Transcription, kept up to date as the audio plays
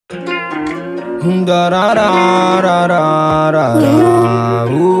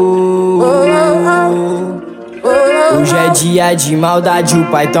Hoje é dia de maldade, o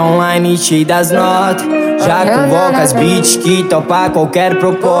pai tá online cheio das notas. Já convoca as bitches que topa qualquer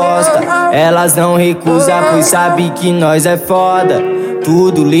proposta. Elas não recusam, pois sabe que nós é foda.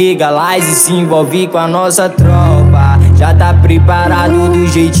 Tudo legalize e se envolve com a nossa tropa. Já tá preparado do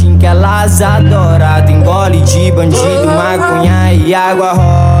jeitinho que elas adoram. Tem gole de bandido, maconha e água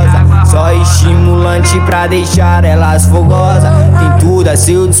rosa. Só estimulante pra deixar elas fogosas. Tem tudo a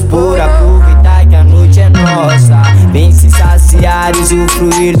seu dispor, aproveitar que a noite é nossa. Vem se saciar e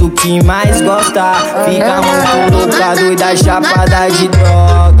usufruir do que mais gosta. Fica muito louca, doida, chapada de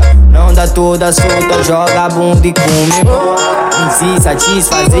droga. Não dá toda solta, joga a bunda e comemora. Vem se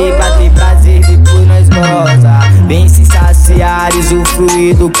satisfazer pra ter prazer, depois nós goza. Vem se saciar e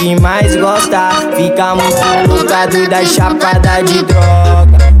usufruir do que mais gosta. Fica muito louca, doida, chapada de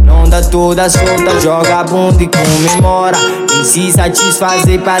droga. Não dá toda solta, joga a bunda e comemora. Vem se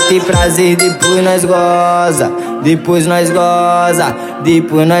satisfazer pra ter prazer, depois nós goza. Depois nós goza,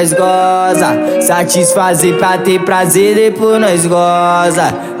 depois nós goza. Satisfazer pra ter prazer, depois nós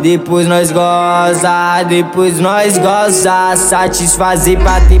goza. Depois nós goza, depois nós goza. Satisfazer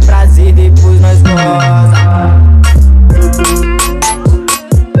pra ter prazer, depois nós goza.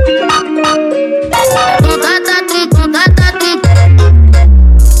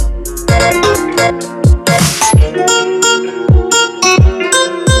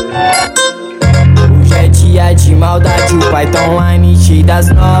 De maldade, o pai tá online cheio das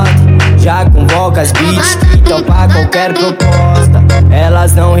notas. Já convoca as bitches que topa qualquer proposta.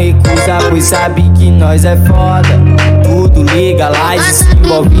 Elas não recusam, pois sabe que nós é foda. Tudo legalize e se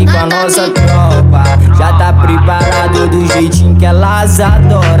envolve com a nossa tropa. Já tá preparado do jeitinho que elas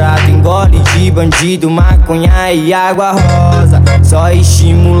adoram. Tem gole de bandido, maconha e água rosa. Só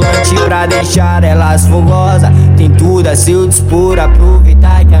estimulante pra deixar elas fogosas. Tem tudo a seu dispor,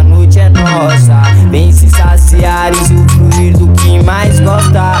 aproveitar que a noite é nossa. Vem se saciar e usufruir do que mais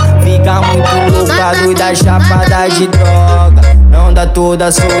gosta. Fica muito louca, doida, chapada de droga. Não dá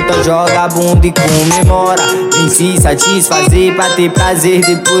toda solta, joga a bunda e comemora. Vem se satisfazer pra ter prazer,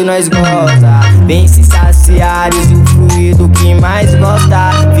 depois nós goza. Vem se saciar e usufruir do que mais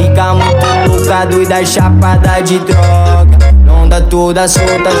gosta. Fica muito louca, doida, chapada de droga. Não dá toda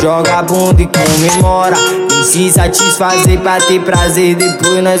solta, joga a bunda e comemora. Vem se satisfazer pra ter prazer,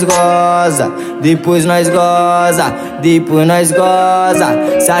 depois nós goza. Depois nós goza, depois nós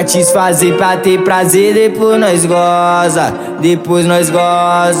goza. Satisfazer pra ter prazer, depois nós goza. Depois nós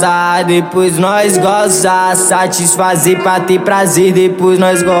goza, depois nós goza. Satisfazer pra ter prazer, depois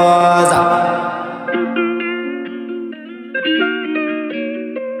nós goza.